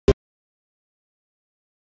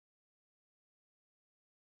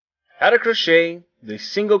How to crochet the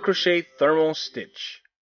single crochet thermal stitch.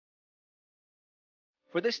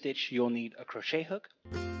 For this stitch, you'll need a crochet hook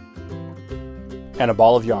and a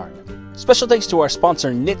ball of yarn. Special thanks to our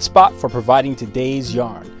sponsor Knit Spot for providing today's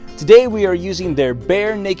yarn. Today we are using their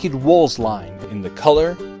Bare Naked Wools line in the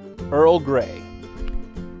color Earl Grey.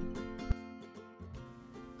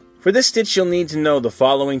 For this stitch you'll need to know the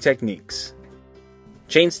following techniques: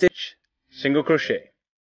 chain stitch, single crochet.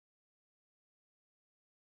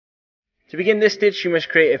 To begin this stitch you must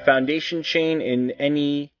create a foundation chain in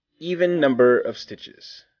any even number of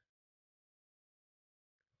stitches.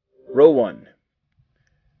 Row 1.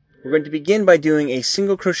 We're going to begin by doing a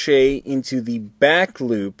single crochet into the back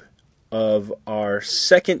loop of our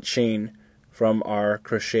second chain from our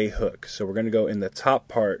crochet hook. So we're going to go in the top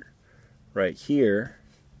part right here,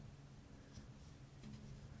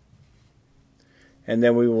 and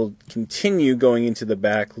then we will continue going into the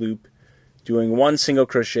back loop, doing one single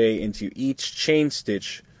crochet into each chain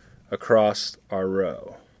stitch across our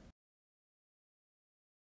row.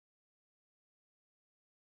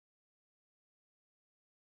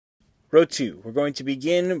 Row 2, we're going to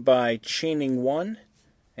begin by chaining 1,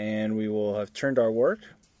 and we will have turned our work.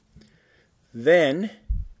 Then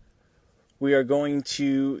we are going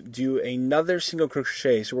to do another single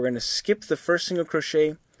crochet. So we're going to skip the first single crochet,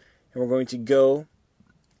 and we're going to go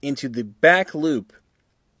into the back loop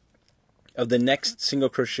of the next single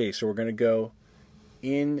crochet. So we're going to go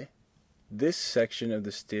in this section of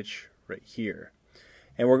the stitch right here.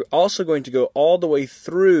 And we're also going to go all the way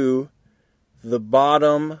through the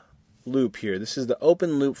bottom loop here. This is the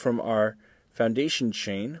open loop from our foundation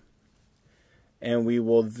chain, and we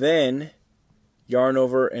will then yarn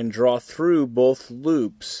over and draw through both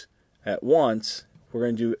loops at once. We're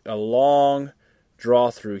going to do a long draw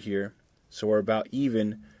through here so we're about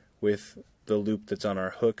even with the loop that's on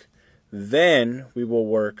our hook. Then we will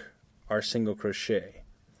work our single crochet.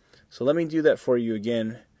 So let me do that for you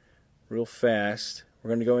again real fast. We're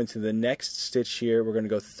going to go into the next stitch here. We're going to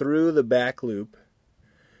go through the back loop,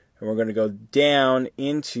 and we're going to go down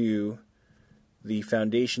into the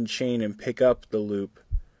foundation chain and pick up the loop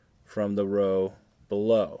from the row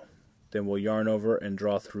below. Then we'll yarn over and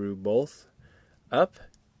draw through both up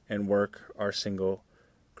and work our single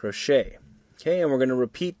crochet. Okay, and we're going to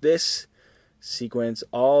repeat this sequence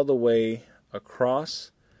all the way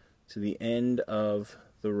across to the end of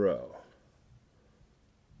the row.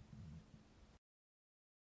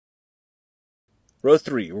 Row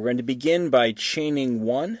 3, we're going to begin by chaining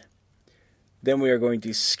 1. Then we are going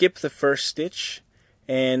to skip the first stitch,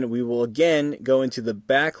 and we will again go into the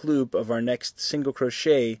back loop of our next single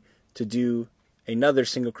crochet to do another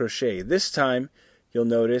single crochet. This time you'll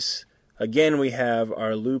notice again we have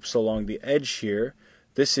our loops along the edge here.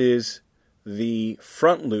 This is the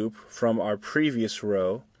front loop from our previous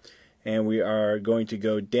row, and we are going to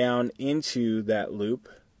go down into that loop,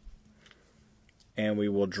 and we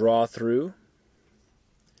will draw through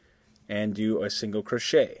and do a single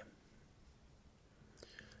crochet.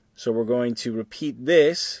 So we're going to repeat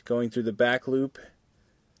this, going through the back loop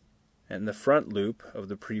and the front loop of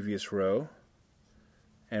the previous row,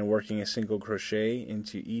 and working a single crochet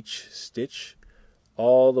into each stitch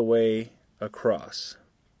all the way across.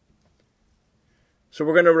 So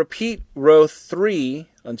we're going to repeat row 3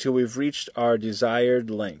 until we've reached our desired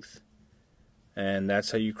length. And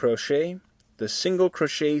that's how you crochet the single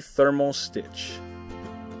crochet thermal stitch.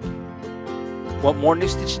 Want more New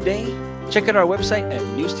Stitch a Day? Check out our website at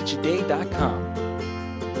newstitchaday.com.